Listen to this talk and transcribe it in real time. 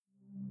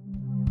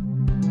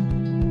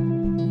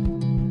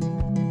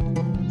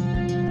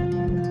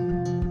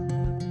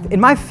In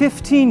my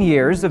 15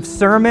 years of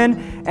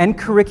sermon and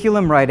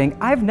curriculum writing,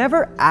 I've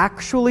never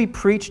actually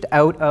preached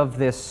out of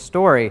this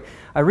story.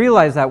 I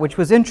realized that, which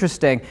was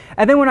interesting.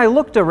 And then when I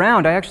looked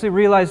around, I actually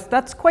realized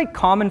that's quite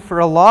common for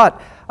a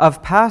lot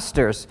of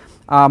pastors.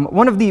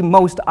 One of the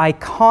most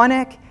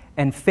iconic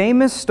and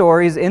famous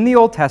stories in the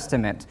Old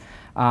Testament.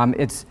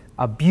 It's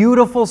a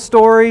beautiful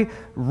story,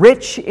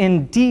 rich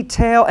in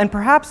detail, and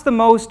perhaps the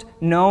most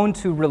known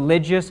to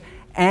religious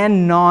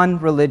and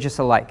non-religious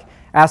alike.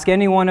 Ask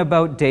anyone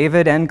about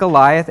David and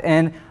Goliath,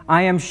 and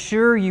I am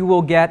sure you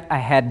will get a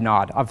head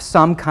nod of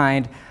some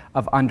kind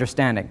of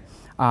understanding.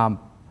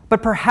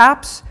 But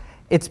perhaps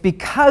it's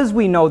because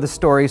we know the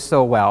story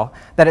so well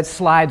that it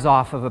slides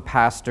off of a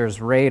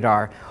pastor's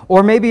radar.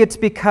 Or maybe it's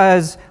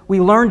because we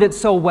learned it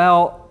so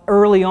well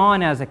early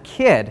on as a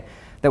kid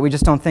that we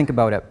just don't think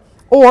about it.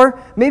 Or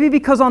maybe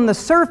because on the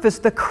surface,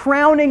 the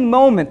crowning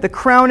moment, the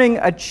crowning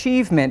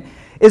achievement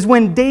is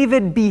when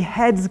David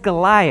beheads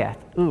Goliath.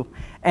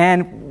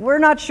 And we're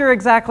not sure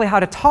exactly how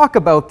to talk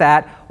about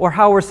that or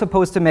how we're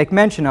supposed to make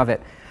mention of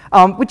it,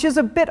 which is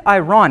a bit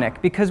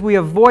ironic because we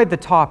avoid the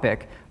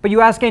topic. But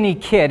you ask any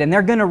kid, and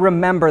they're going to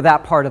remember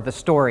that part of the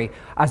story.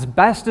 As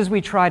best as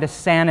we try to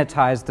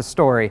sanitize the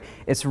story,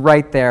 it's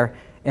right there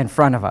in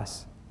front of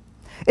us.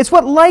 It's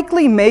what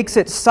likely makes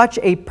it such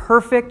a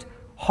perfect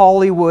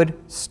Hollywood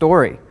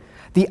story.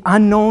 The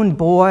unknown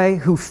boy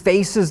who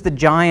faces the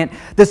giant,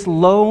 this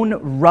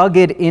lone,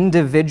 rugged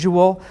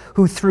individual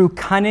who through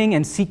cunning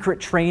and secret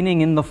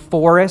training in the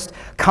forest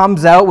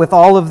comes out with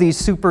all of these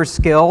super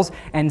skills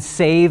and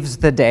saves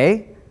the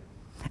day.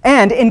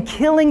 And in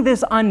killing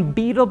this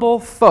unbeatable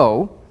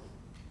foe,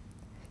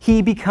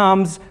 he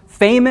becomes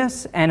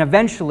famous and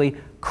eventually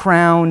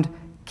crowned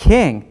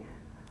king.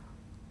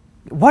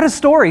 What a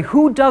story.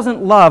 Who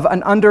doesn't love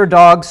an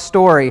underdog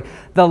story?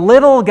 The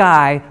little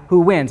guy who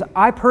wins.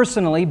 I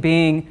personally,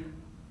 being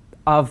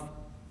of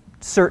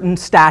certain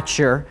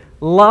stature,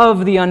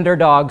 love the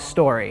underdog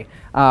story.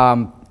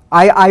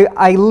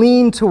 I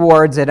lean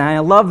towards it, and I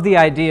love the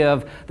idea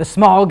of the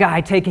small guy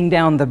taking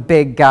down the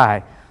big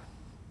guy.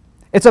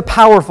 It's a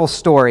powerful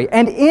story.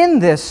 And in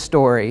this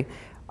story,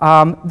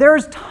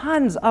 there's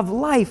tons of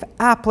life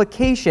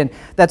application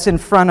that's in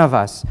front of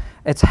us.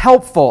 It's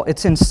helpful.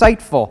 It's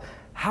insightful.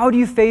 How do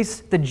you face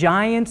the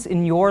giants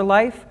in your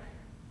life?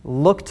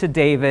 Look to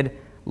David.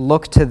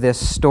 Look to this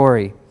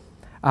story.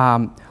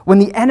 When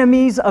the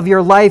enemies of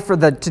your life or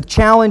the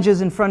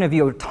challenges in front of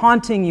you are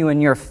taunting you in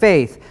your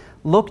faith,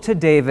 look to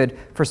David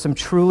for some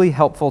truly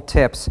helpful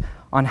tips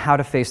on how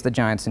to face the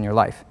giants in your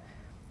life.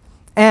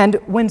 And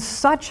when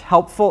such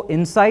helpful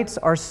insights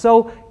are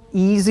so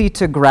easy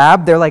to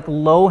grab, they're like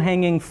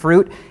low-hanging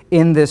fruit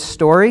in this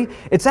story,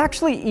 it's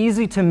actually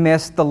easy to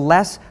miss the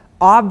less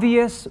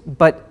obvious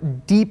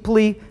but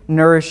deeply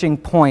nourishing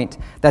point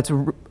that's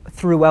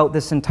throughout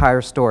this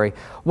entire story.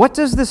 What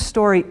does this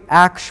story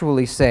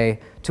actually say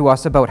to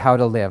us about how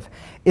to live?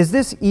 Is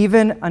this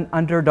even an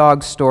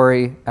underdog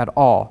story at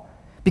all?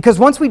 Because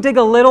once we dig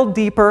a little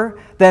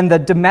deeper than the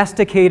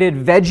domesticated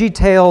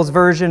VeggieTales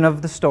version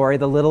of the story,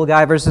 the little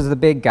guy versus the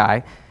big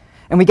guy,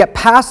 and we get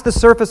past the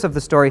surface of the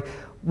story,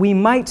 we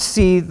might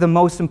see the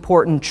most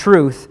important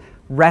truth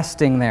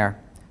resting there.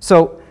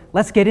 So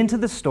let's get into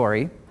the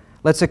story.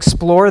 Let's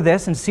explore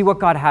this and see what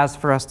God has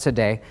for us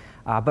today.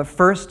 But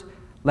first,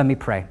 let me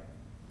pray.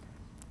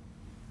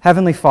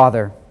 Heavenly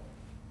Father,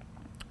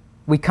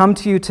 we come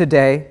to you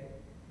today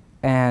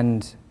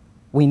and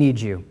we need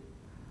you.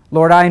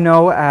 Lord, I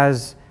know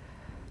as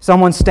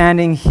someone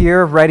standing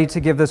here ready to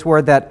give this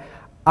word that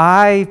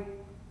I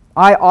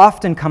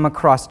often come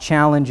across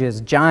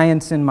challenges,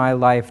 giants in my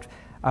life,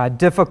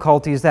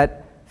 difficulties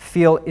that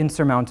feel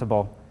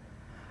insurmountable.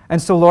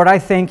 And so, Lord, I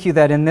thank you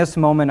that in this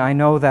moment I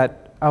know that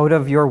out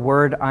of your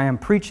word, I am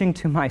preaching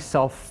to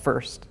myself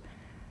first.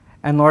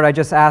 And Lord, I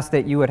just ask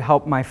that you would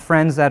help my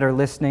friends that are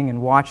listening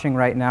and watching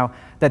right now,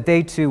 that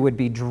they too would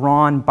be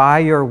drawn by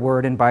your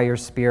word and by your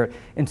spirit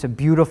into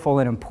beautiful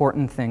and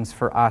important things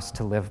for us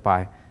to live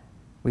by.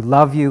 We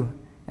love you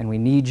and we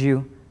need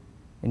you.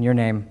 In your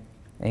name,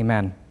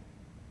 amen.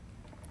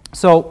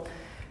 So,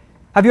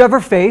 have you ever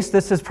faced,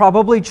 this is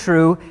probably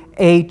true,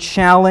 a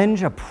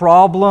challenge, a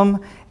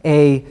problem,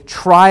 a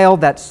trial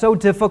that's so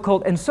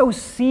difficult and so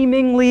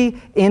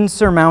seemingly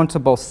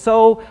insurmountable,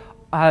 so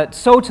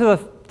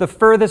to the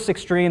furthest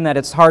extreme that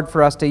it's hard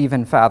for us to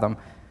even fathom?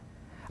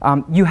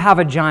 You have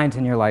a giant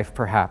in your life,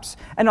 perhaps.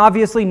 And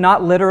obviously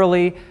not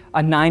literally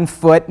a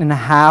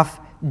 9.5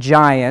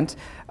 giant.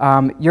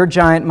 Your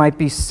giant might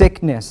be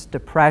sickness,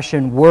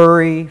 depression,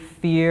 worry,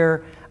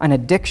 fear, an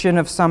addiction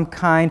of some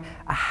kind,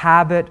 a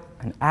habit,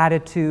 an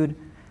attitude,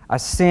 a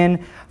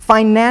sin,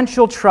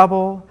 financial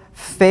trouble,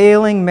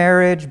 failing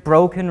marriage,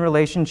 broken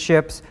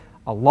relationships,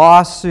 a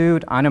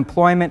lawsuit,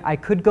 unemployment. I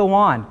could go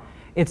on.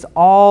 It's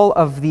all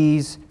of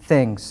these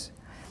things.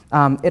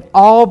 It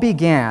all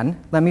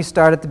began, let me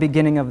start at the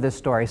beginning of this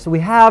story. So we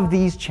have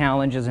these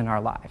challenges in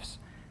our lives.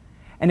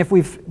 And if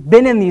we've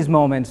been in these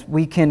moments,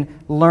 we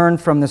can learn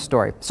from the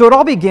story. So it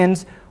all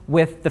begins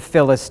with the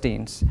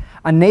Philistines,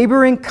 a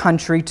neighboring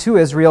country to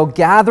Israel,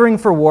 gathering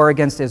for war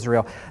against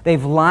Israel.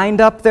 They've lined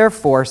up their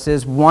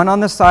forces, one on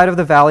the side of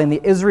the valley and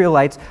the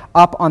Israelites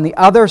up on the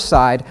other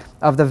side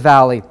of the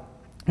valley.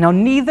 Now,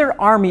 neither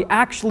army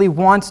actually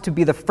wants to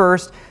be the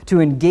first to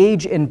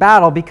engage in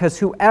battle, because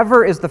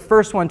whoever is the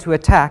first one to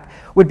attack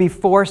would be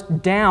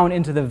forced down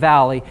into the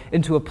valley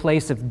into a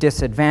place of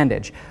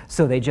disadvantage.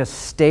 So they just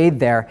stayed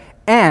there,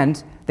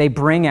 and they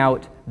bring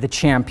out the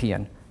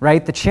champion,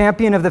 right? The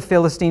champion of the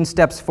Philistines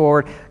steps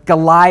forward.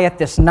 Goliath,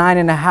 this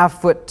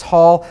 9.5-foot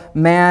tall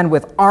man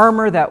with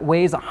armor that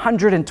weighs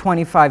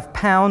 125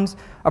 pounds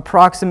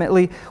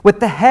approximately, with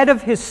the head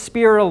of his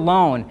spear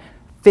alone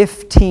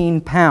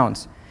 15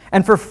 pounds.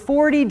 And for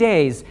 40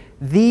 days,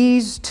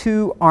 these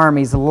two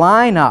armies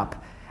line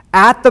up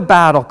at the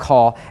battle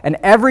call, and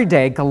every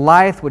day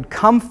Goliath would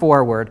come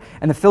forward,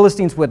 and the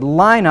Philistines would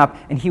line up,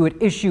 and he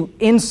would issue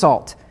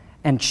insult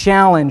and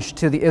challenge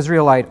to the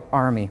Israelite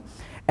army.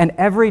 And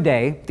every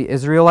day, the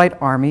Israelite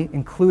army,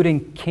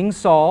 including King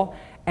Saul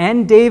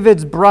and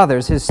David's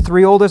brothers, his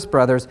 3 oldest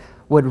brothers,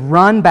 would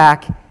run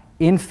back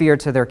in fear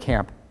to their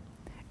camp.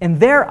 In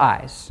their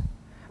eyes,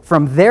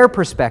 from their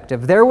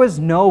perspective, there was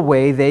no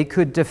way they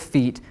could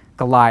defeat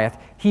Goliath.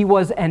 He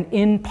was an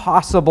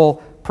impossible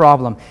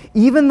problem.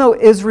 Even though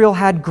Israel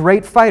had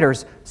great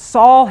fighters,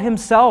 Saul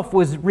himself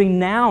was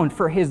renowned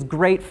for his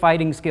great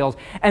fighting skills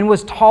and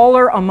was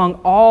taller among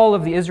all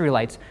of the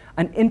Israelites.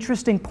 An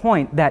interesting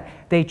point that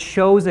they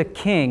chose a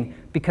king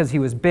because he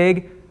was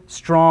big,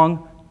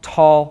 strong,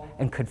 tall,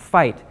 and could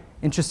fight.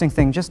 Interesting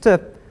thing, just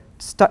to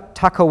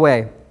tuck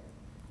away.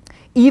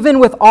 Even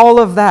with all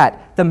of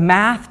that, the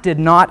math did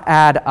not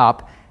add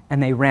up,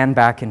 and they ran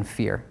back in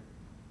fear.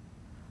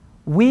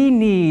 We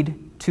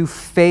need to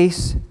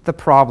face the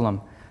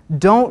problem.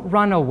 Don't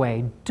run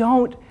away.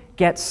 Don't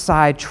get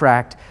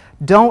sidetracked.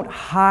 Don't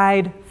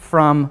hide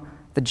from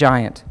the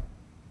giant.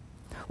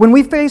 When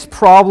we face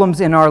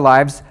problems in our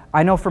lives,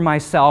 I know for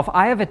myself,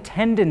 I have a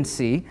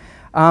tendency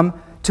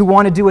to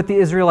want to do what the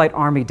Israelite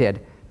army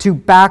did, to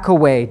back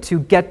away, to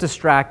get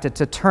distracted,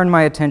 to turn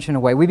my attention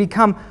away. We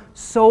become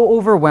so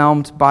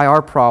overwhelmed by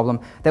our problem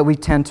that we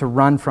tend to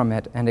run from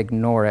it and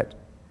ignore it.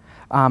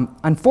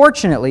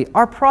 Unfortunately,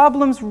 our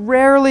problems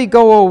rarely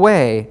go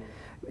away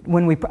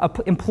when we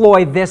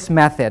employ this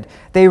method.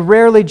 They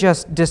rarely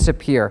just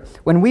disappear.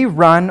 When we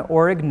run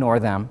or ignore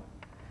them,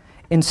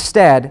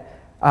 instead,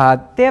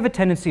 they have a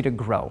tendency to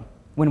grow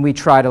when we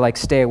try to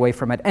stay away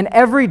from it. And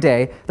every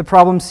day, the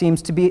problem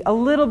seems to be a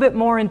little bit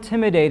more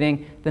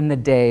intimidating than the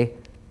day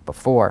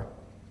before.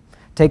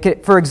 Take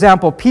it, for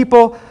example,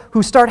 people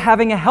who start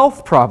having a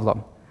health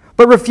problem,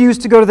 but refuse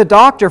to go to the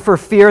doctor for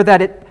fear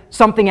that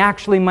something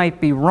actually might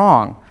be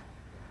wrong.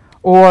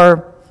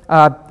 Or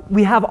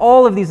we have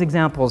all of these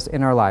examples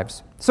in our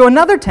lives. So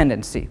another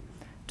tendency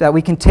that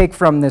we can take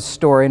from this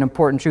story, an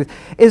important truth,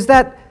 is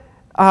that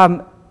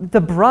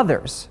the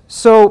brothers.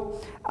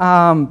 So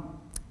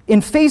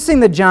in facing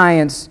the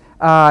giants,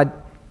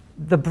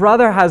 the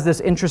brother has this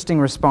interesting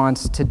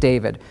response to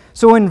David.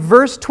 So in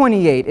verse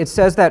 28, it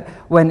says that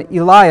when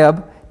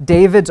Eliab,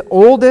 David's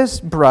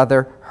oldest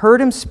brother, heard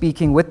him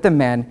speaking with the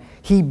men,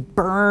 he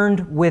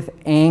burned with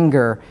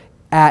anger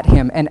at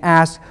him and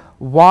asked,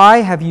 "Why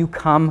have you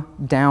come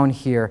down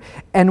here?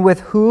 And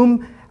with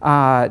whom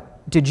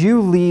did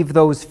you leave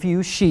those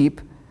few sheep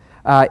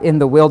in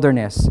the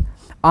wilderness?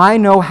 I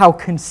know how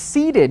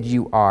conceited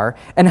you are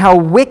and how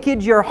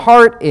wicked your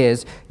heart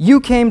is.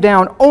 You came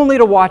down only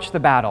to watch the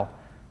battle."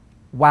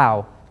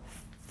 Wow.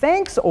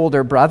 Thanks,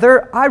 older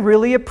brother. I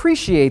really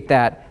appreciate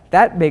that.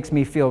 That makes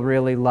me feel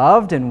really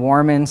loved and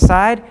warm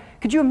inside.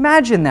 Could you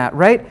imagine that,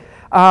 right?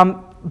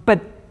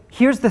 But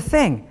here's the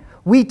thing.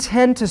 We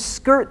tend to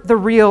skirt the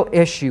real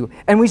issue,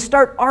 and we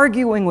start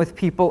arguing with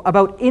people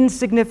about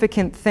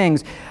insignificant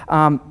things.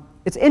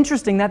 It's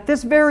interesting that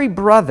this very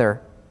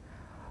brother,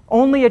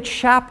 only a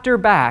chapter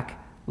back,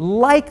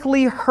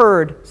 likely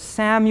heard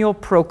Samuel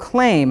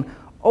proclaim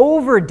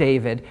over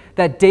David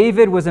that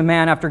David was a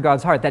man after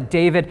God's heart, that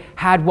David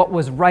had what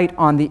was right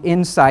on the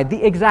inside,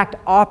 the exact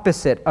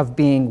opposite of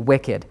being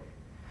wicked.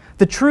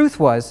 The truth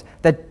was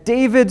that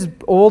David's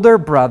older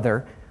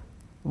brother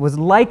was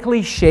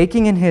likely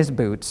shaking in his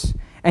boots,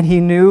 and he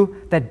knew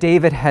that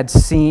David had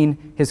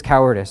seen his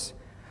cowardice.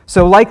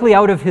 So likely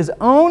out of his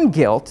own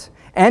guilt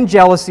and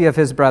jealousy of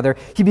his brother,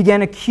 he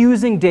began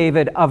accusing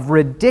David of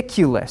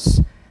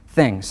ridiculous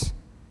things.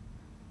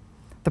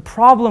 The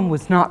problem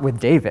was not with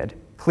David,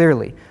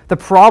 clearly. The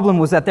problem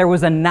was that there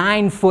was a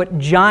 9-foot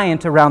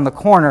giant around the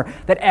corner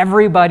that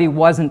everybody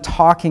wasn't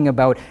talking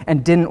about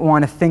and didn't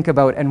want to think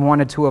about and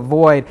wanted to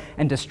avoid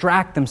and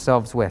distract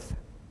themselves with.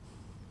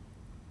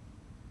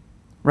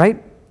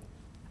 Right?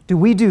 Do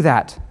we do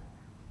that?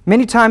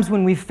 Many times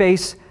when we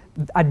face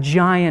a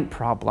giant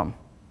problem,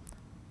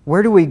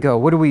 where do we go?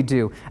 What do we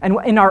do? And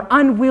in our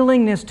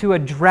unwillingness to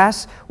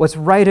address what's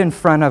right in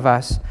front of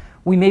us,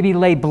 we maybe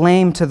lay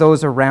blame to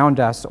those around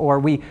us, or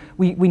we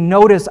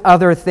notice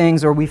other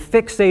things, or we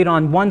fixate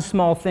on one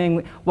small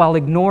thing while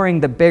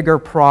ignoring the bigger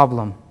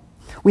problem.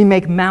 We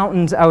make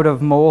mountains out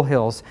of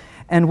molehills,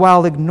 and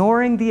while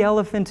ignoring the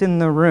elephant in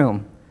the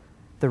room,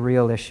 the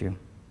real issue.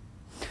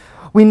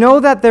 We know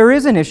that there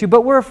is an issue,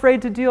 but we're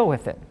afraid to deal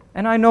with it.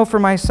 And I know for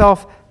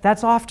myself,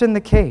 that's often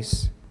the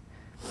case.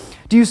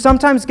 Do you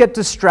sometimes get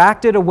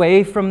distracted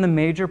away from the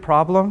major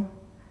problem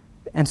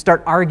and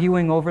start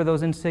arguing over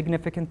those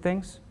insignificant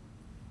things?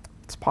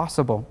 It's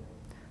possible.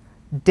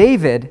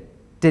 David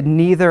did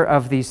neither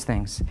of these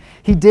things.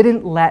 He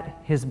didn't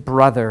let his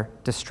brother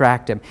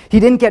distract him. He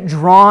didn't get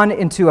drawn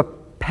into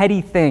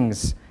petty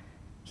things.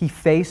 He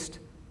faced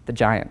the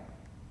giant.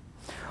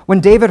 When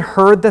David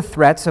heard the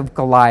threats of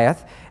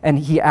Goliath, and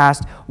he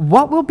asked,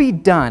 "What will be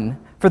done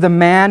for the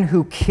man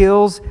who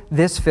kills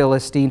this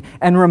Philistine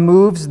and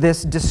removes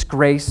this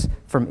disgrace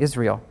from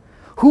Israel?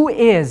 Who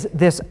is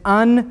this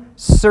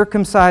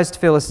uncircumcised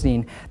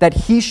Philistine that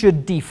he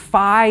should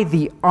defy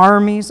the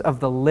armies of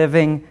the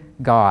living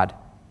God?"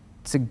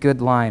 It's a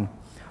good line.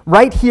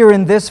 Right here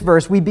in this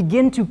verse, we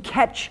begin to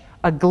catch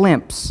a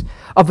glimpse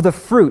of the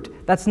fruit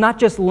that's not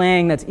just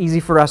laying that's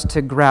easy for us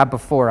to grab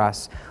before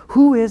us.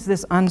 Who is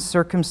this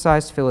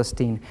uncircumcised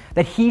Philistine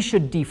that he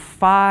should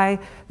defy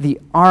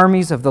the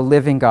armies of the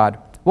living God?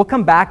 We'll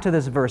come back to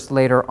this verse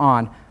later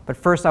on, but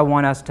first I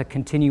want us to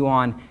continue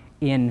on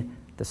in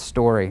the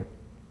story.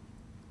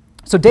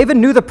 So David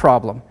knew the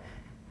problem,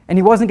 and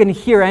he wasn't going to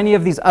hear any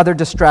of these other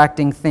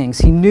distracting things.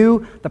 He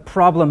knew the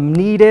problem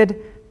needed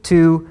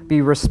to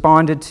be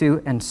responded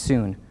to, and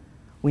soon.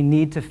 We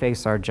need to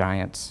face our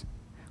giants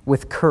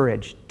with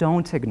courage.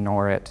 Don't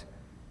ignore it.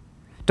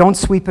 Don't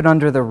sweep it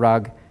under the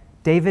rug.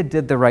 David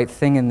did the right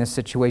thing in this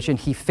situation.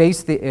 He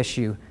faced the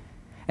issue,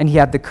 and he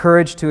had the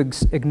courage to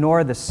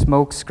ignore the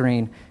smoke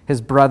screen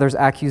his brother's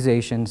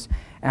accusations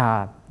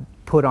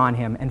put on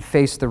him and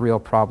face the real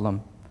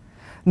problem.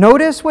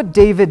 Notice what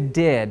David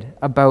did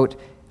about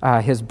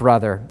his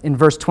brother in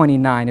verse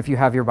 29, if you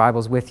have your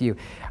Bibles with you.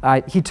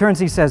 He turns,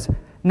 he says,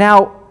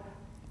 "Now,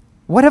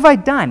 what have I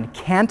done?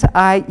 Can't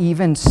I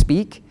even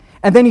speak?"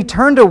 And then he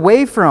turned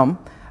away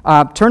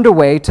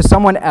to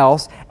someone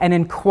else and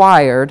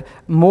inquired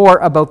more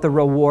about the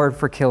reward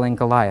for killing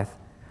Goliath.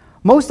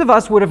 Most of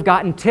us would have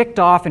gotten ticked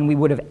off and we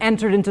would have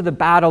entered into the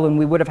battle and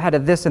we would have had a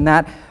this and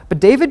that. But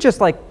David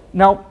just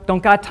no,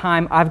 don't got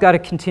time. I've got to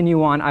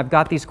continue on. I've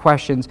got these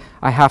questions.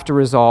 I have to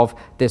resolve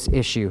this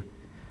issue.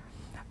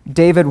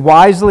 David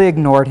wisely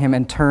ignored him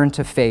and turned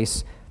to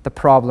face the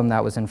problem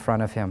that was in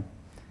front of him.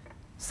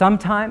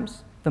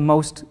 Sometimes the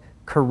most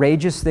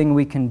courageous thing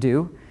we can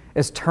do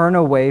is turn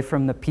away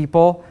from the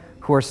people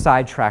who are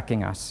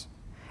sidetracking us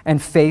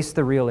and face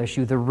the real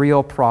issue, the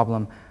real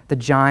problem, the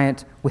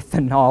giant, with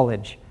the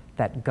knowledge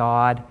that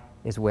God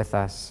is with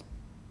us.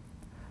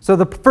 So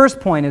the first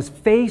point is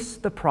face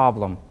the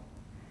problem.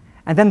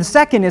 And then the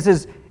second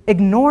is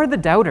ignore the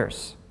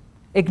doubters.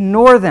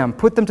 Ignore them.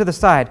 Put them to the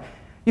side.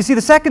 You see,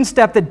 the second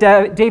step that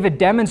David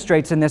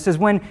demonstrates in this is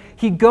when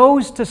he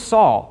goes to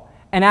Saul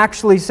and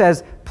actually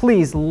says,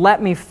 "Please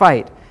let me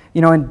fight."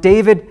 And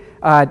David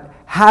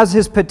has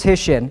his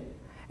petition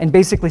and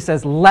basically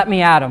says, "Let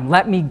me at him,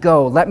 let me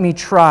go, let me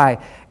try."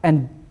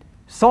 And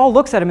Saul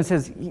looks at him and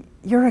says,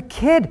 "You're a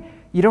kid.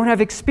 You don't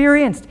have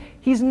experience.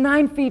 He's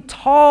 9 feet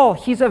tall.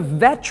 He's a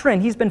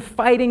veteran. He's been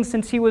fighting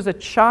since he was a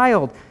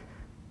child."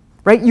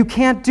 Right? You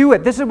can't do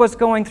it. This is what's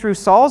going through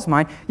Saul's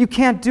mind. You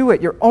can't do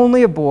it. You're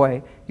only a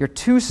boy. You're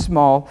too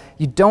small.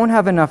 You don't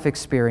have enough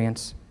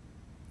experience.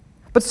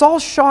 But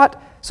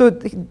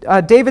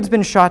David's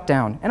been shot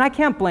down. And I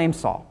can't blame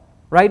Saul.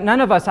 Right?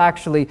 None of us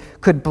actually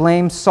could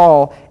blame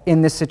Saul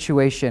in this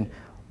situation.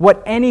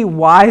 What any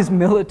wise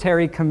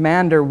military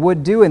commander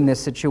would do in this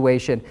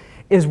situation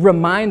is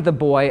remind the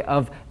boy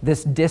of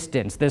this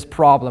distance, this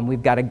problem.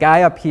 We've got a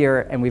guy up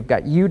here and we've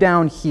got you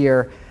down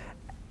here.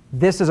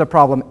 This is a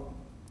problem.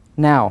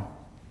 Now,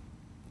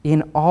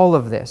 in all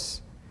of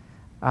this,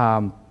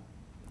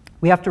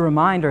 we have to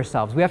remind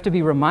ourselves, we have to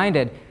be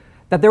reminded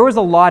that there was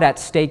a lot at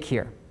stake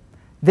here.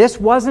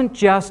 This wasn't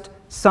just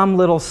some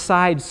little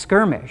side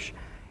skirmish.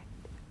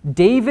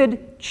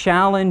 David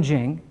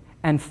challenging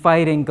and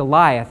fighting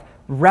Goliath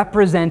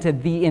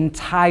represented the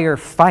entire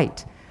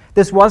fight.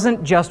 This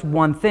wasn't just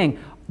one thing.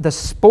 The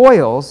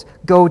spoils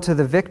go to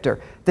the victor.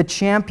 The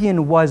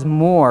champion was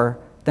more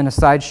than a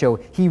sideshow.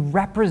 He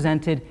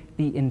represented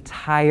the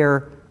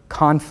entire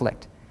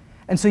conflict.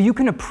 And so you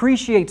can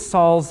appreciate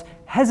Saul's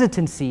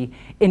hesitancy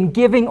in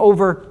giving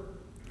over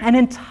an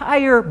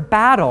entire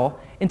battle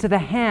into the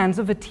hands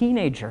of a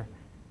teenager.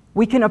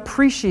 We can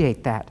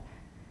appreciate that.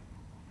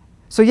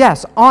 So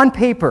yes, on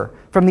paper,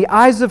 from the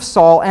eyes of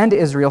Saul and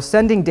Israel,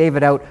 sending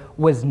David out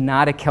was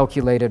not a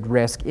calculated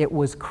risk. It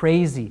was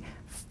crazy,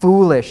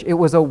 foolish. It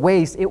was a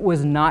waste. It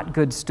was not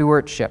good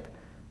stewardship.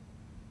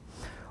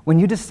 When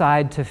you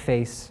decide to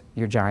face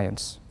your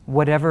giants,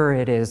 whatever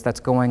it is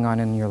that's going on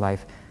in your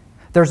life,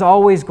 there's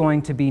always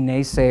going to be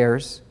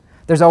naysayers.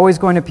 There's always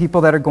going to be people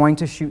that are going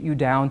to shoot you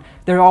down.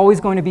 There are always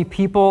going to be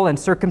people and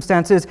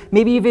circumstances,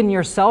 maybe even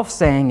yourself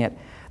saying it,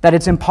 that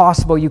it's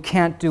impossible, you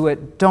can't do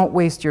it, don't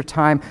waste your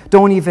time,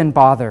 don't even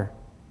bother.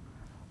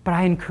 But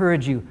I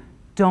encourage you,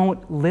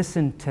 don't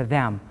listen to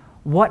them.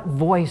 What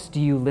voice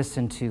do you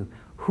listen to?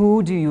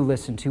 Who do you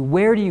listen to?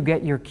 Where do you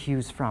get your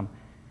cues from?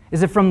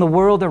 Is it from the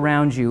world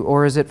around you,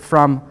 or is it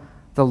from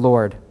the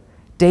Lord?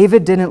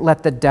 David didn't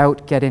let the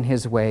doubt get in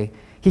his way.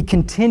 He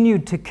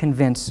continued to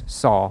convince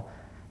Saul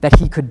that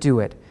he could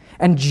do it.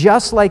 And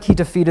just like he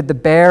defeated the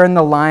bear and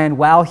the lion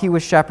while he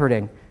was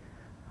shepherding,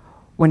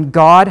 when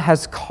God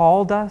has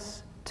called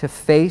us to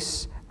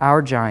face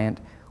our giant,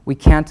 we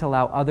can't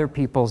allow other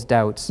people's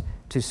doubts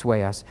to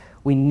sway us.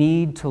 We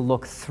need to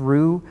look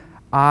through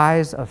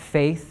eyes of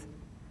faith.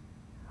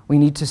 We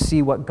need to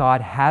see what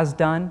God has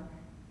done,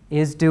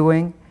 is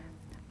doing,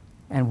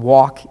 and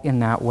walk in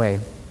that way.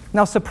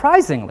 Now,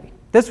 surprisingly,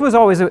 this was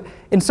always,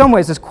 in some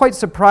ways, it's quite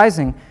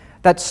surprising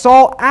that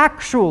Saul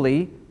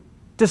actually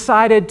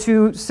decided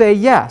to say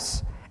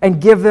yes and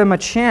give them a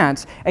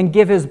chance and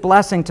give his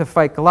blessing to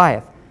fight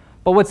Goliath.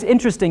 But what's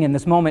interesting in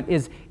this moment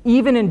is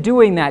even in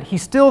doing that, he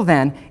still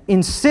then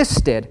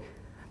insisted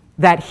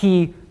that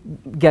he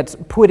gets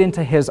put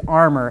into his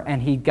armor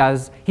and he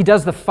does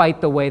the fight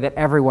the way that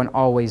everyone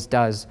always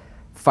does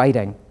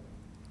fighting.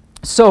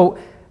 So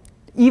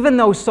even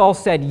though Saul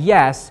said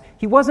yes,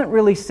 he wasn't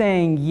really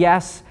saying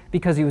yes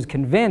because he was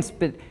convinced,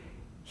 but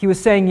he was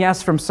saying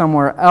yes from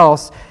somewhere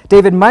else.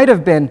 David might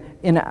have been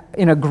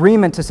in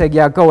agreement to say,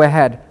 yeah, go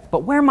ahead,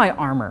 but wear my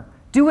armor.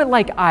 Do it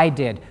like I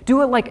did.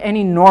 Do it like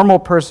any normal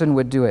person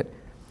would do it.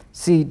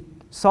 See,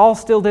 Saul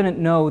still didn't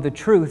know the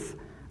truth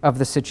of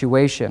the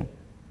situation.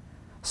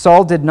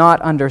 Saul did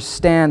not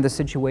understand the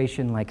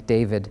situation like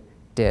David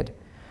did.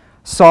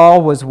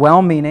 Saul was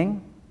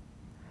well-meaning,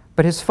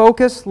 but his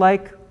focus,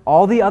 like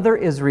all the other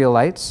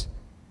Israelites,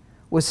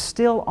 was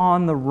still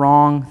on the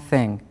wrong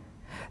thing.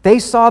 They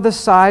saw the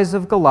size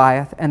of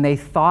Goliath and they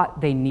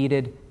thought they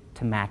needed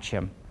to match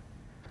him.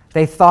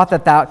 They thought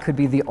that that could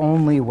be the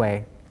only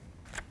way.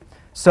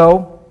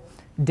 So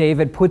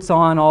David puts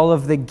on all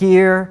of the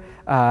gear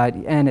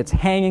and it's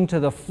hanging to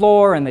the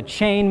floor and the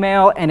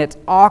chainmail and it's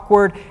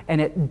awkward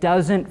and it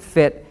doesn't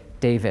fit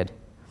David.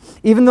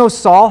 Even though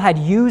Saul had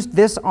used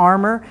this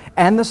armor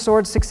and the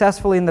sword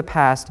successfully in the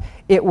past,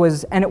 it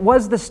was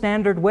the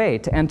standard way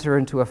to enter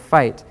into a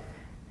fight.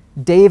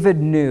 David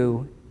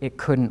knew it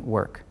couldn't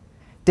work.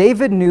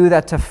 David knew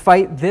that to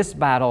fight this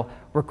battle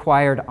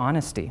required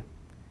honesty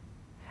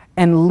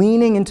and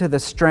leaning into the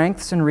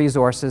strengths and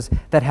resources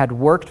that had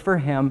worked for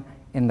him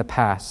in the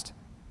past.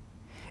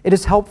 It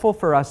is helpful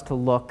for us to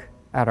look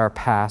at our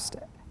past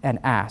and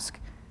ask,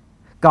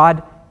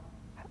 God,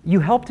 you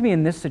helped me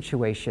in this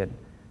situation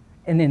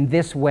and in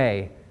this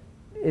way.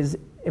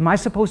 Am I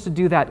supposed to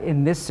do that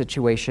in this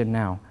situation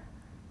now?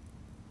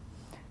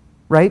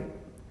 Right?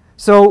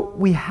 So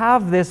we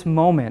have this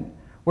moment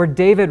where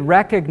David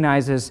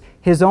recognizes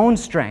his own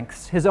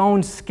strengths, his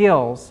own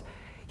skills.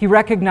 He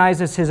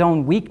recognizes his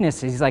own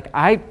weaknesses. He's like,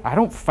 I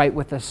don't fight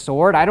with a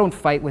sword. I don't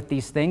fight with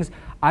these things.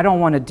 I don't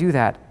want to do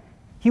that.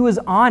 He was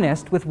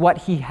honest with what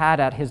he had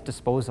at his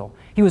disposal.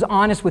 He was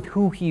honest with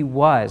who he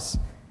was,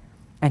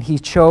 and he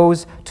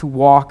chose to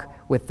walk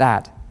with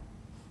that.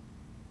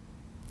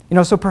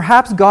 So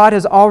perhaps God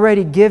has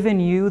already given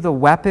you the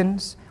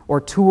weapons or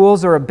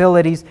tools or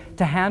abilities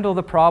to handle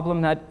the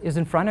problem that is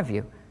in front of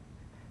you.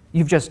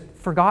 You've just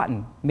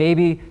forgotten.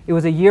 Maybe it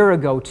was a year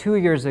ago, 2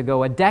 years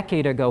ago, a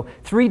decade ago,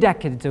 3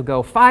 decades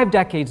ago, 5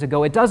 decades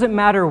ago. It doesn't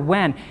matter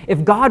when.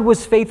 If God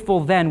was faithful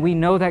then, we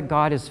know that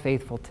God is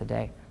faithful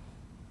today.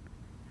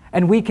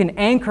 And we can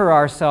anchor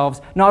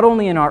ourselves not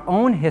only in our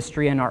own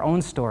history and our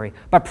own story,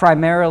 but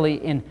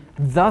primarily in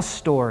the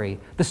story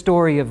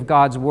of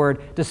God's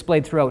Word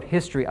displayed throughout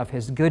history of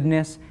His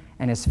goodness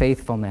and His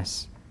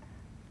faithfulness.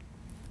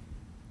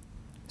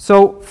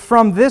 So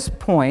from this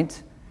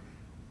point,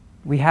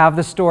 we have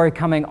the story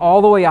coming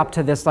all the way up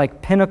to this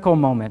pinnacle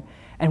moment,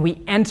 and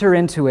we enter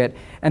into it,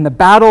 and the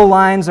battle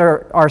lines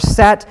are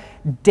set.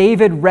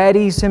 David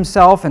readies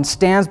himself and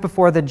stands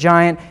before the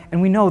giant,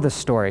 and we know the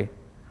story.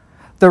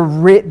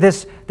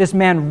 This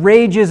man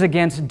rages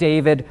against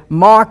David,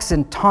 mocks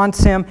and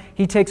taunts him.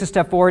 He takes a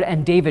step forward,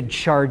 and David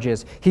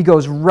charges. He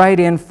goes right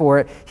in for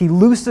it. He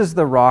looses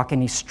the rock,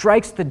 and he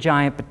strikes the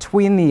giant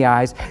between the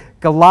eyes.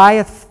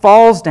 Goliath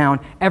falls down.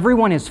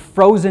 Everyone is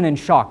frozen in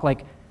shock.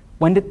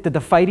 When did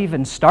the fight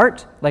even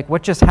start?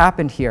 What just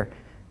happened here?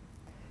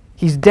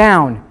 He's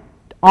down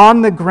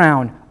on the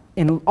ground.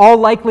 In all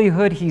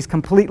likelihood, he's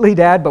completely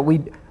dead, but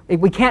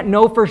we can't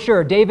know for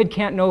sure. David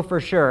can't know for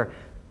sure,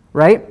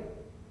 right?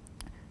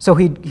 So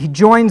he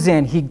joins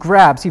in, he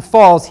grabs, he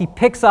falls, he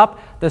picks up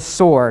the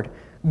sword,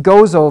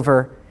 goes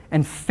over,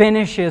 and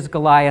finishes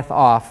Goliath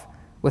off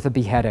with a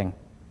beheading.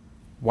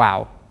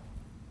 Wow.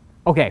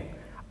 Okay,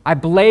 I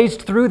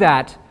blazed through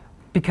that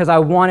because I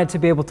wanted to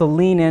be able to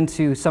lean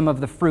into some of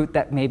the fruit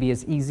that maybe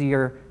is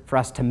easier for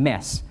us to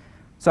miss.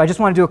 So I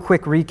just want to do a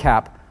quick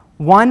recap.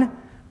 1,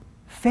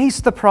 face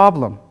the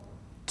problem.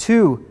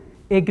 2,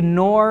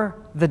 ignore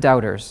the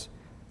doubters.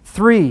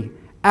 3,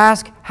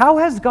 ask, how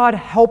has God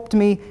helped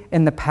me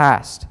in the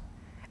past?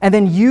 And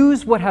then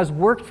use what has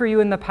worked for you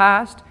in the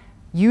past,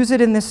 use it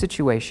in this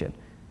situation.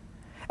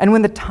 And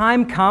when the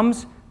time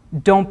comes,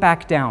 don't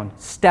back down.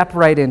 Step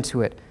right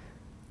into it.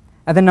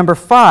 And then number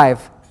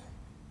 5,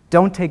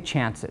 don't take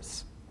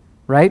chances,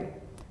 right?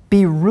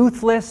 Be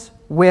ruthless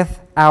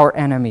with our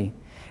enemy.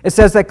 It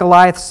says that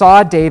Goliath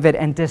saw David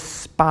and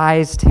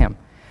despised him.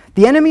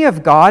 The enemy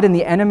of God and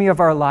the enemy of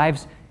our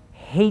lives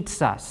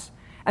hates us.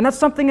 And that's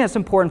something that's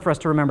important for us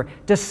to remember.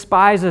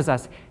 Despises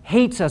us,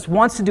 hates us,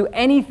 wants to do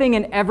anything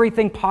and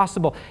everything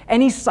possible.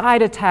 Any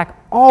side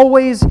attack,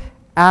 always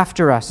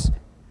after us.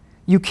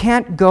 You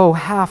can't go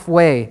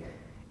halfway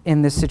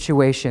in this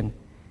situation.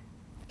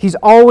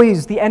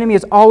 The enemy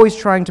is always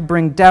trying to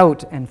bring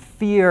doubt and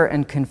fear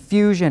and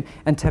confusion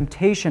and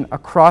temptation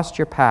across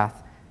your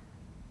path.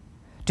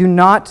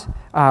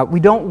 We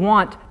don't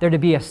want there to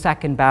be a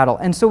second battle.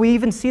 And so we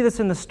even see this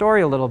in the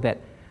story a little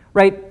bit,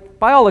 right?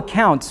 By all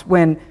accounts,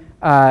 when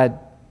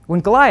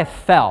Goliath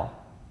fell,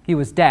 he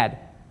was dead.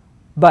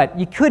 But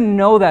you couldn't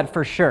know that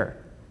for sure.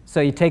 So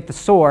you take the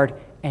sword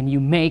and you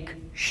make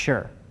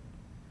sure.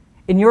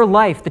 In your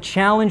life, the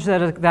challenges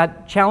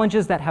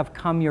that have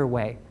come your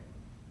way,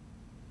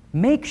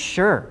 make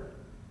sure.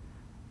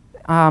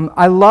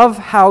 I love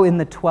how in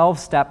the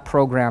 12-step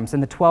programs, in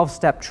the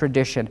 12-step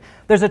tradition,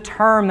 there's a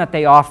term that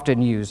they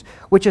often use,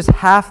 which is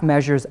half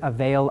measures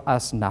avail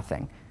us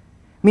nothing.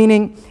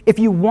 Meaning, if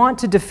you want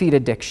to defeat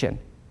addiction,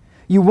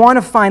 you want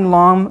to find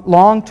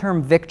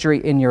long-term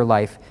victory in your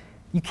life,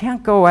 you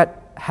can't go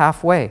at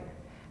halfway.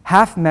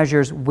 Half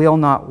measures will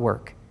not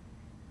work.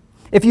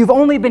 If you've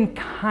only been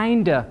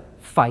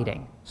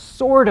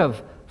sort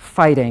of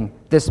fighting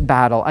this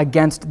battle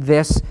against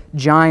this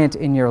giant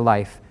in your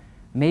life,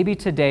 maybe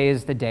today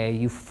is the day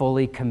you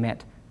fully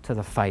commit to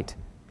the fight.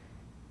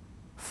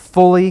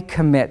 Fully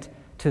commit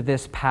to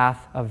this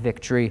path of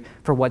victory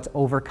for what's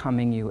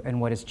overcoming you and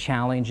what is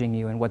challenging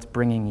you and what's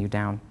bringing you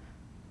down.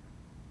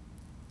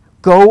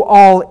 Go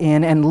all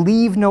in and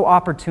leave no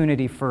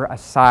opportunity for a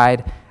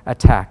side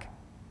attack.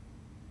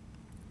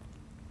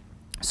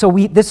 So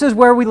this is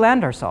where we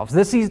land ourselves.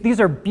 These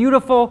are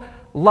beautiful,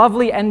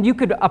 lovely, and you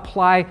could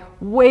apply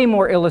way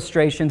more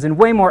illustrations and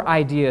way more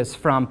ideas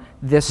from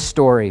this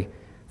story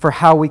for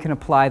how we can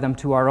apply them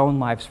to our own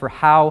lives, for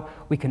how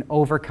we can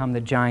overcome the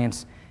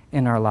giants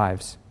in our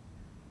lives.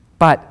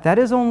 But that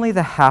is only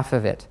the half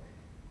of it.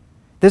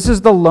 This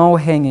is the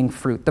low-hanging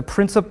fruit, the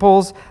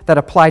principles that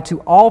apply to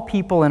all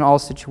people in all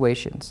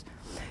situations.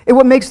 And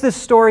what makes this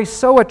story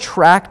so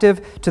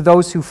attractive to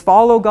those who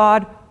follow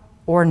God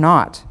or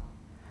not.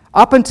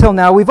 Up until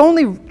now, we've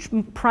only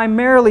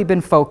primarily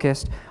been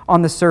focused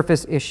on the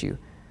surface issue.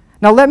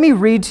 Now let me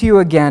read to you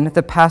again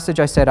the passage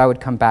I said I would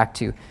come back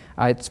to.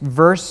 It's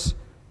verse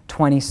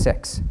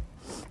 26.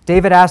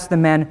 David asked the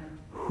men,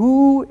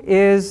 "Who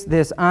is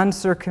this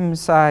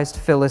uncircumcised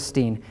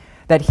Philistine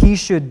that he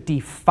should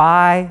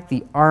defy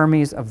the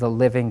armies of the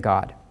living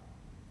God?"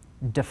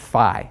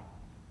 Defy.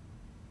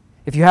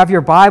 If you have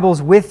your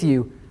Bibles with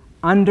you,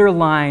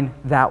 underline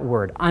that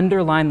word.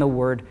 Underline the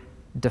word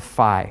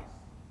defy.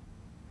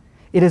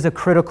 It is a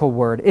critical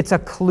word. It's a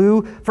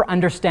clue for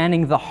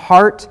understanding the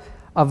heart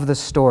of the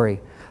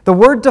story. The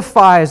word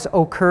defies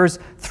occurs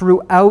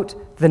throughout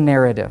the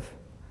narrative.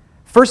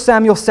 1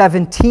 Samuel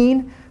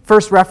 17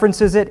 first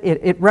references it.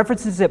 It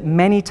references it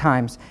many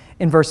times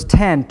in verse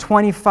 10,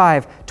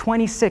 25,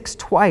 26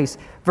 twice,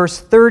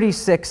 verse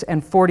 36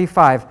 and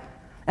 45.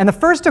 And the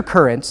first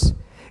occurrence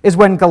is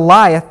when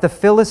Goliath, the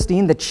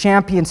Philistine, the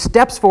champion,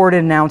 steps forward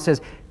and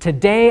announces,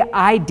 "Today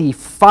I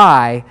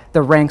defy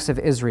the ranks of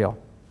Israel."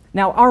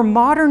 Now, our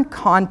modern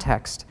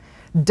context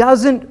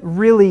doesn't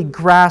really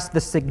grasp the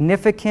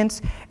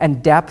significance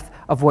and depth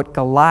of what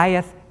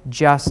Goliath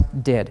just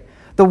did.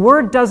 The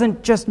word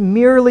doesn't just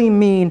merely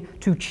mean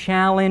to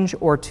challenge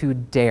or to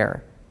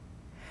dare.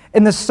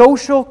 In the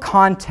social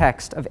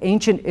context of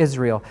ancient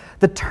Israel,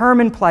 the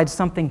term implied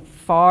something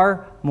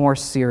far more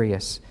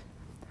serious,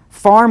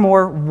 far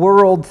more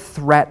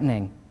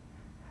world-threatening.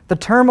 The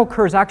term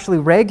occurs actually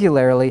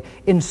regularly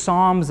in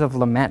Psalms of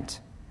Lament,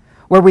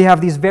 where we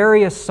have these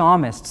various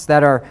psalmists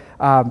that are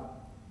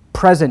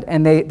present,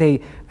 and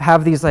they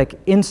have these like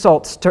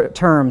insults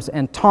terms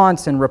and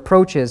taunts and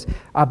reproaches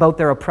about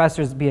their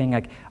oppressors being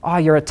like, "Oh,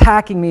 you're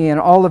attacking me," and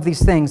all of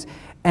these things.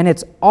 And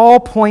it's all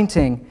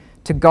pointing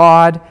to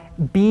God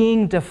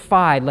being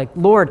defied. Like,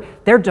 Lord,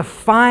 they're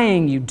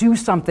defying you. Do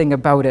something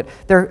about it.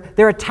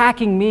 They're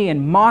attacking me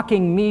and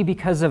mocking me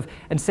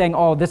and saying,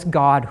 "Oh, this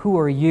God, who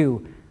are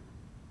you?"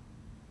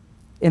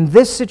 In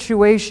this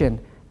situation,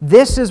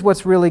 this is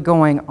what's really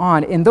going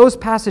on. In those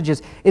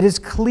passages, it is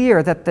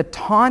clear that the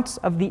taunts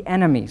of the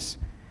enemies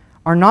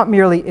are not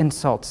merely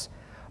insults,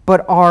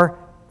 but are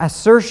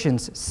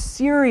assertions,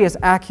 serious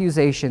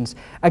accusations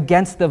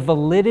against the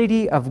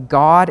validity of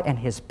God and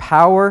his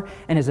power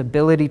and his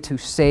ability to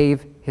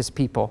save his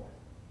people.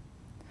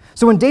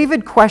 So when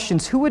David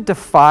questions who would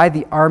defy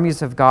the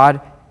armies of God,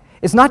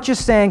 it's not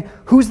just saying,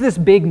 who's this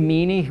big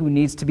meanie who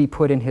needs to be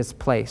put in his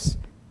place?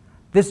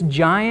 This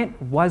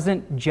giant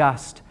wasn't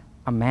just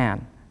a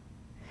man.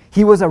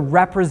 He was a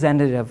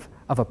representative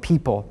of a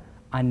people,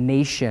 a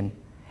nation,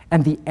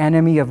 and the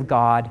enemy of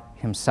God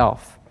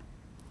himself.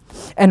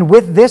 And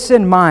with this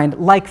in mind,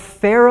 like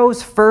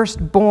Pharaoh's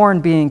firstborn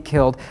being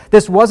killed,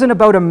 this wasn't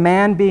about a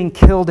man being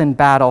killed in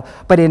battle,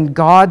 but in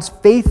God's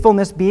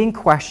faithfulness being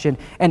questioned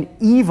and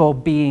evil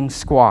being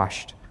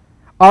squashed.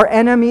 Our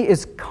enemy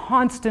is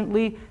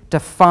constantly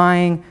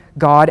defying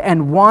God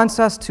and wants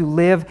us to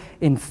live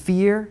in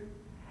fear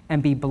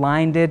and be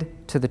blinded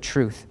to the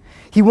truth.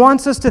 He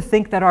wants us to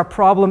think that our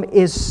problem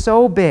is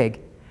so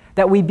big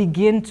that we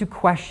begin to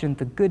question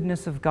the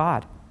goodness of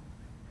God,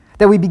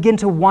 that we begin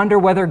to wonder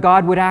whether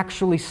God would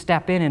actually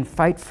step in and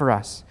fight for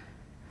us,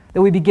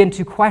 that we begin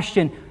to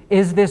question,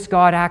 is this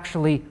God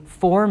actually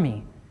for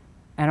me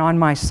and on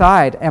my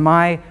side? Am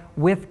I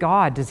with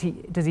God? Does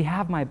he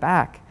have my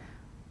back?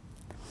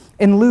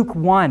 In Luke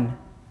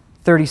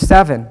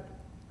 1:37,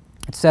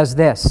 it says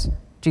this.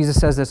 Jesus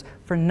says this,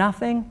 "For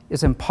nothing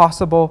is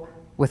impossible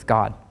with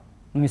God."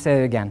 Let me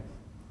say it again.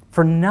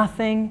 For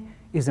nothing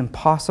is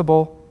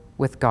impossible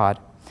with God.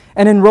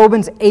 And in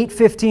Romans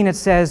 8:15 it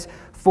says,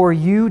 "For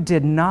you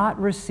did not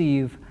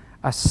receive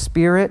a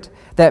spirit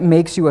that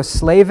makes you a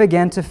slave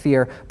again to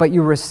fear, but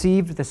you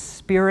received the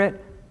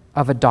spirit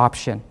of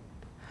adoption."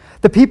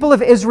 The people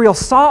of Israel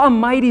saw a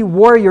mighty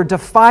warrior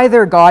defy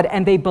their God,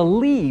 and they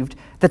believed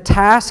the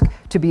task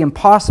to be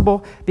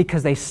impossible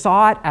because they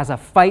saw it as a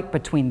fight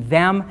between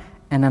them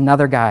and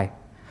another guy.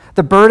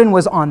 The burden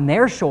was on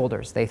their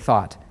shoulders, they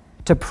thought,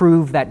 to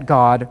prove that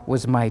God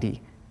was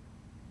mighty.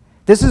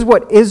 This is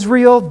what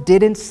Israel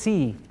didn't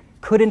see,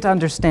 couldn't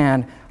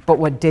understand, but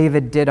what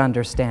David did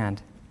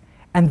understand.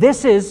 And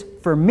this is,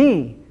 for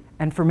me,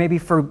 and maybe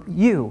for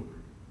you,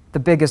 the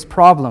biggest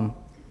problem.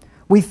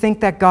 We think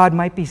that God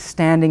might be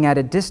standing at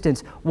a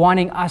distance,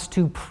 wanting us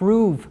to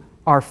prove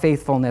our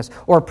faithfulness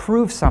or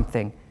prove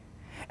something,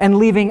 and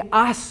leaving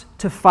us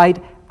to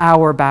fight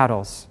our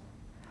battles.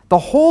 The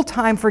whole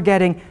time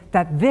forgetting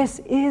that this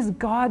is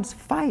God's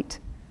fight.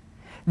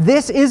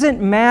 This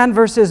isn't man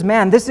versus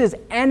man. This is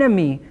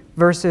enemy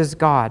versus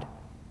God.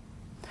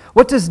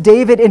 What does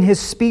David in his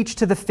speech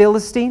to the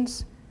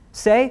Philistines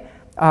say?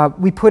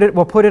 We'll put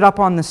it up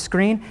on the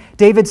screen.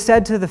 David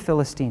said to the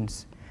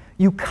Philistines,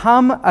 "You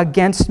come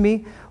against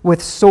me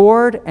with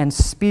sword and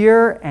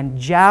spear and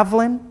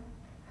javelin,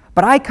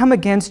 but I come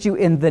against you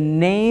in the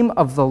name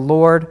of the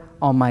Lord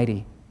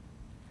Almighty,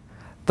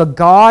 the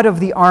God of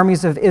the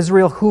armies of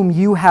Israel, whom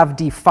you have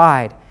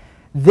defied.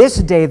 This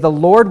day the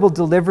Lord will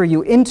deliver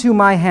you into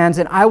my hands,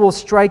 and I will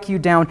strike you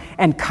down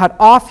and cut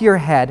off your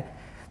head.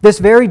 This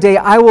very day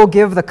I will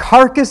give the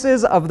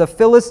carcasses of the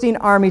Philistine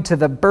army to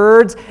the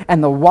birds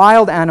and the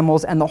wild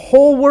animals, and the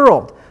whole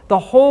world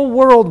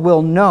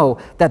will know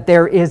that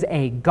there is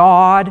a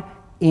God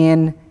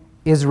in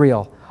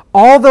Israel.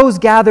 All those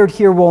gathered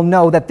here will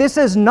know that this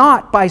is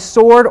not by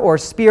sword or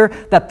spear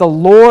that the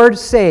Lord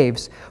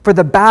saves, for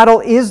the battle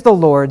is the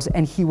Lord's,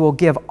 and he will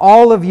give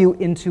all of you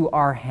into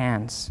our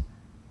hands."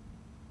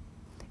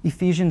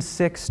 Ephesians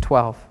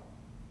 6:12.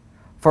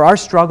 "For our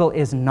struggle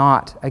is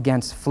not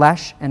against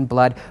flesh and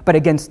blood, but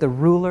against the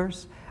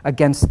rulers,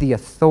 against the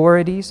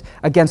authorities,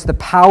 against the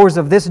powers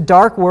of this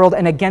dark world,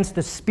 and against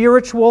the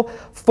spiritual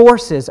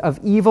forces of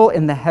evil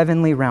in the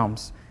heavenly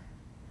realms."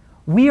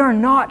 We are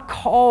not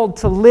called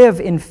to live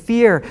in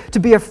fear, to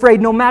be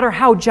afraid, no matter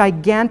how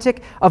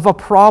gigantic of a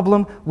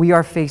problem we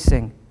are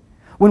facing.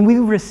 When we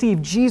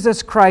receive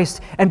Jesus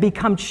Christ and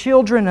become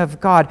children of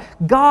God,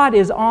 God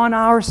is on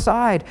our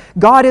side.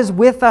 God is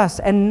with us,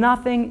 and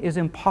nothing is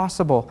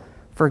impossible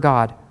for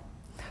God.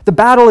 The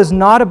battle is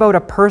not about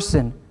a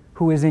person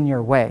who is in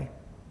your way.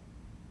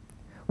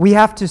 We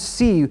have to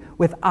see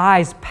with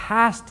eyes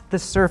past the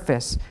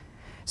surface.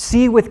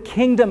 See with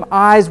kingdom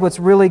eyes what's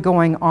really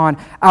going on.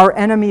 Our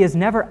enemy is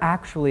never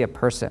actually a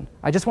person.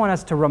 I just want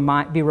us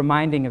to be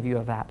reminding of you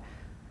of that.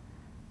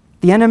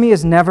 The enemy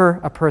is never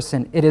a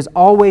person. It is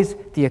always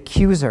the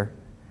accuser,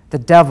 the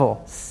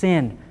devil,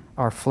 sin,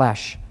 our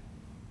flesh.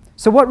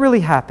 So what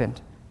really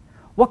happened?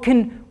 What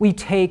can we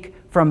take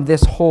from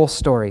this whole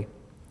story?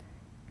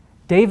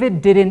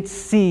 David didn't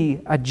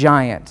see a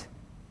giant.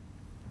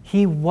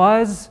 He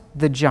was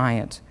the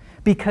giant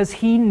because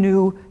he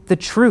knew the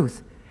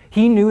truth.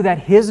 He knew that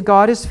his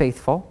God is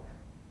faithful,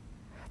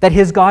 that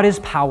his God is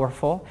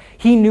powerful.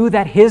 He knew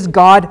that his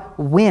God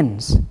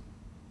wins.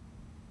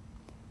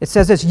 It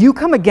says this, "You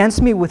come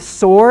against me with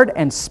sword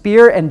and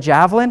spear and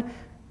javelin."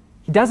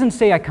 He doesn't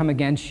say, "I come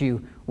against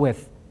you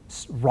with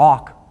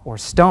rock or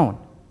stone."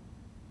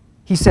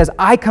 He says,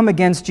 "I come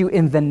against you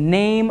in the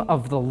name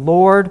of the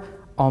Lord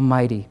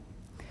Almighty."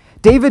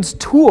 David's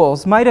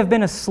tools might have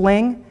been a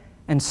sling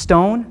and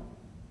stone,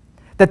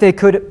 but it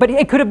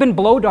could have been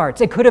blow darts.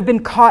 It could have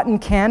been cotton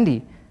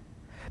candy.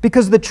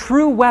 Because the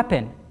true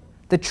weapon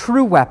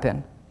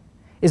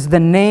is the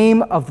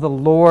name of the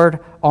Lord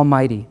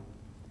Almighty.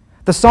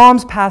 The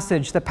Psalms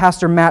passage that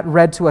Pastor Matt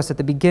read to us at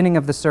the beginning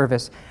of the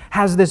service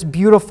has this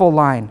beautiful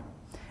line.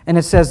 And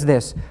it says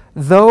this,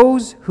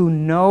 "Those who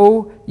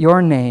know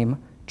your name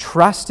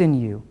trust in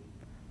you.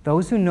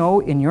 Those who know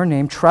in your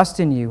name trust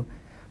in you.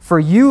 For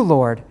you,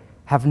 Lord,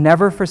 have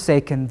never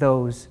forsaken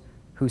those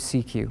who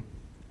seek you."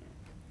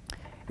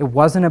 It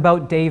wasn't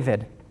about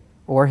David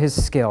or his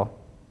skill.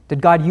 Did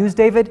God use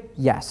David?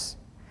 Yes.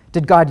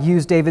 Did God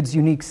use David's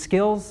unique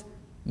skills?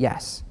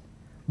 Yes.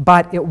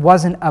 But it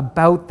wasn't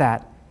about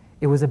that.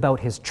 It was about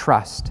his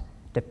trust,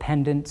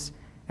 dependence,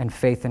 and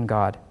faith in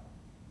God.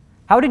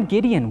 How did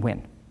Gideon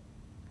win?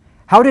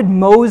 How did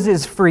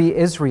Moses free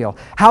Israel?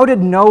 How did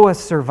Noah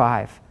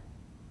survive?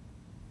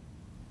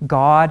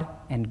 God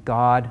and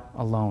God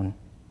alone.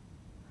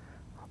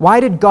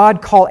 Why did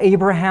God call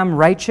Abraham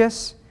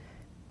righteous?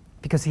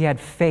 Because he had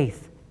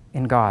faith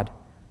in God.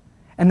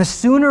 And the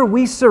sooner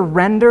we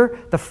surrender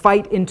the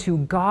fight into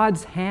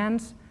God's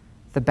hands,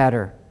 the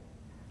better.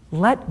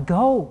 Let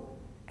go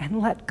and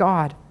let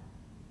God.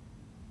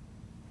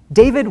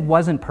 David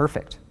wasn't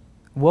perfect.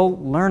 We'll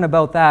learn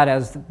about that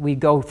as we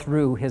go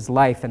through his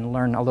life and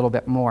learn a little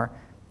bit more.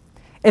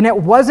 And it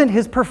wasn't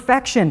his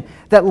perfection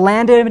that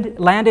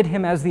landed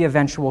him as the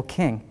eventual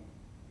king.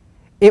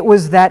 It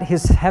was that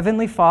his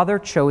heavenly Father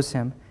chose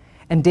him,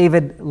 and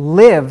David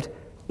lived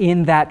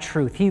in that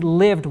truth. He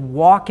lived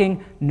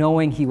walking,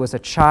 knowing he was a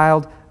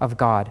child of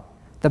God.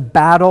 The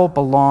battle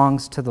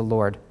belongs to the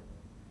Lord.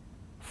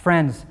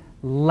 Friends,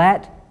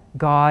 let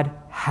God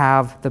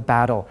have the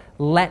battle.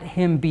 Let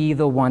him be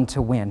the one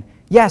to win.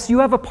 Yes, you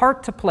have a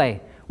part to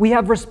play. We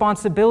have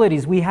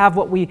responsibilities. We have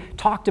what we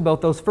talked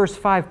about, those first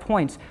 5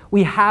 points.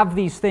 We have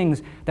these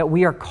things that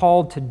we are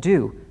called to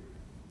do.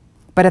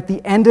 But at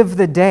the end of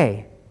the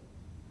day,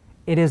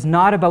 it is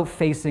not about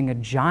facing a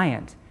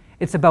giant.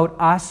 It's about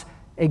us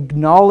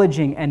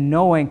acknowledging and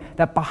knowing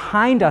that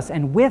behind us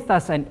and with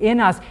us and in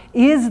us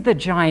is the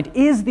giant,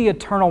 is the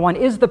eternal one,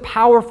 is the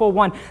powerful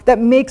one that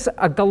makes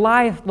a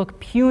Goliath look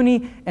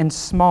puny and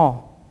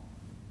small.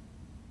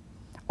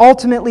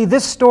 Ultimately,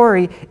 this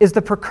story is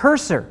the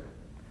precursor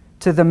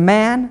to the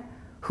man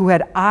who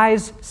had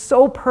eyes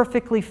so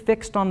perfectly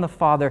fixed on the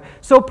Father,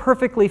 so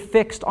perfectly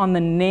fixed on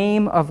the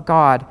name of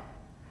God,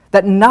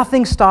 that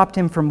nothing stopped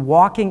him from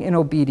walking in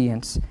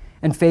obedience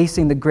and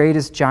facing the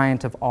greatest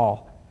giant of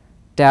all,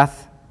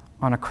 death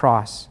on a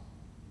cross.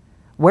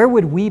 Where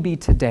would we be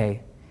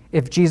today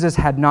if Jesus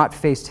had not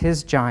faced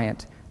his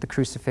giant, the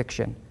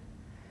crucifixion?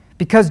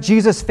 Because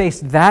Jesus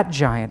faced that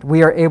giant,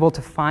 we are able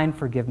to find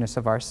forgiveness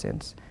of our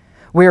sins.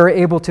 We are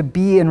able to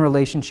be in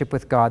relationship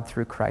with God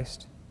through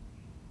Christ.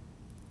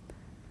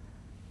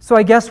 So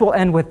I guess we'll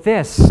end with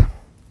this.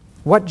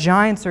 What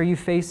giants are you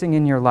facing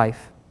in your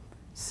life?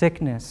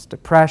 Sickness,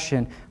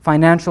 depression,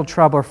 financial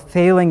trouble,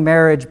 failing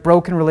marriage,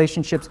 broken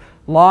relationships,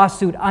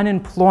 lawsuit,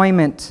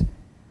 unemployment.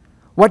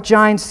 What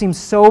giant seems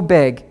so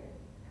big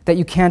that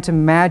you can't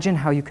imagine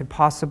how you could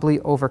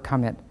possibly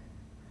overcome it?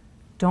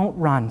 Don't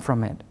run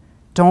from it.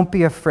 Don't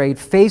be afraid.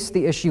 Face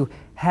the issue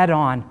head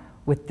on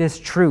with this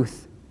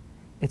truth.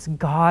 It's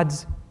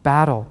God's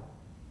battle.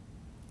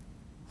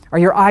 Are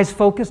your eyes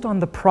focused on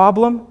the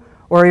problem,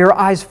 or are your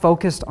eyes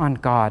focused on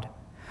God?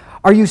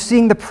 Are you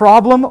seeing the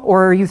problem,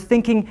 or are you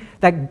thinking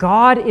that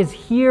God is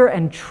here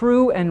and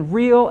true and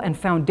real and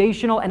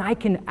foundational, and I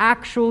can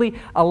actually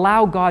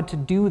allow God to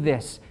do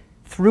this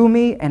through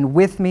me and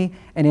with me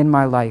and in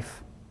my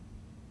life?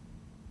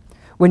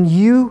 When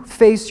you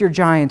face your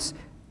giants,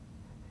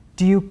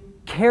 do you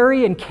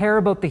carry and care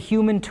about the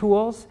human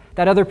tools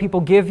that other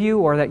people give you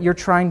or that you're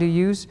trying to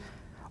use?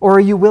 Or are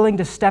you willing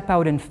to step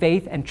out in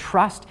faith and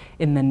trust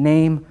in the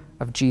name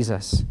of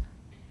Jesus?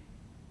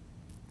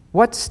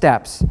 What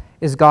steps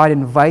is God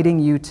inviting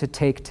you to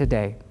take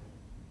today?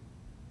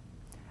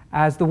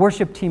 As the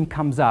worship team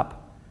comes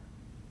up,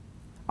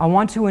 I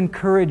want to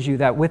encourage you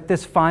that with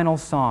this final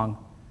song,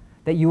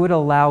 that you would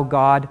allow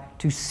God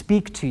to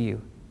speak to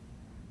you,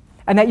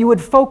 and that you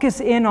would focus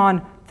in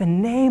on the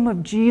name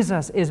of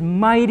Jesus is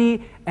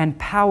mighty and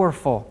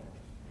powerful.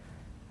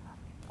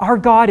 Our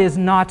God is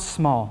not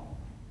small.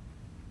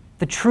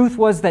 The truth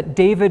was that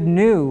David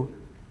knew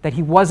that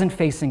he wasn't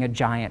facing a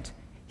giant.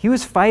 He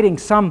was fighting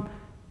some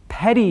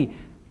petty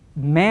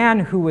man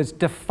who was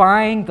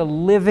defying the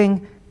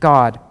living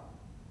God.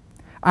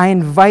 I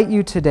invite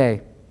you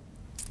today,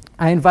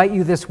 I invite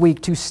you this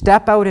week to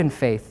step out in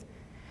faith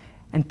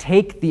and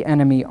take the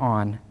enemy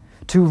on,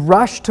 to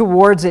rush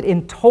towards it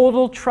in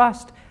total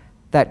trust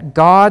that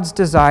God's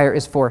desire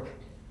is for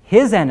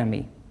his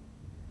enemy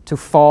to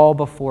fall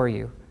before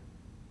you.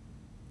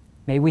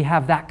 May we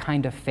have that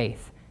kind of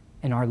faith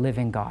in our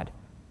living God.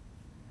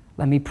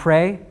 Let me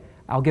pray.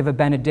 I'll give a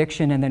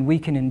benediction, and then we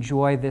can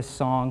enjoy this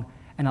song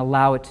and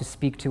allow it to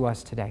speak to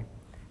us today.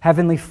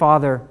 Heavenly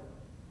Father,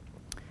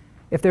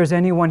 if there's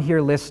anyone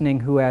here listening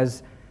who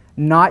has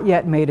not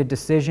yet made a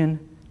decision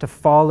to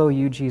follow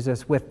you,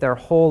 Jesus, with their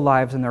whole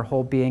lives and their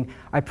whole being,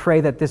 I pray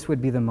that this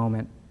would be the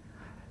moment.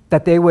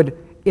 That they would,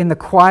 in the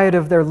quiet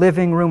of their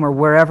living room or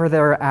wherever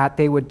they're at,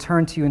 they would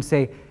turn to you and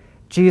say,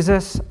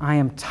 Jesus, I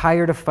am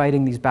tired of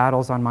fighting these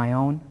battles on my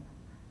own.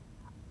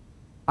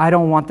 I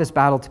don't want this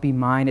battle to be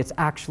mine. It's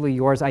actually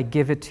yours. I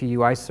give it to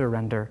you. I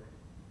surrender.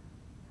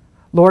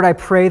 Lord, I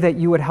pray that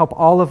you would help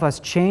all of us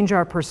change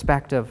our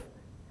perspective,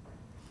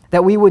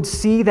 that we would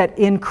see that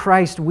in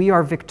Christ we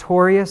are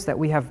victorious, that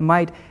we have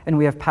might and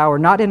we have power,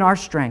 not in our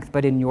strength,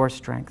 but in your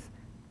strength.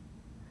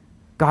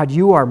 God,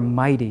 you are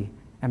mighty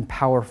and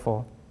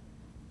powerful.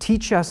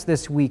 teach us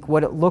this week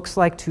what it looks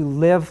like to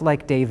live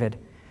like David,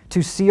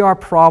 to see our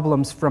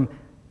problems from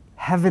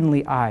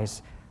heavenly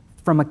eyes,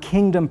 from a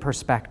kingdom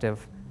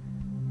perspective,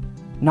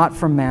 not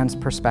from man's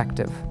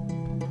perspective.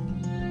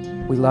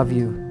 We love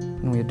you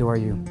and we adore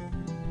you.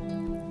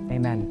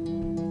 Amen.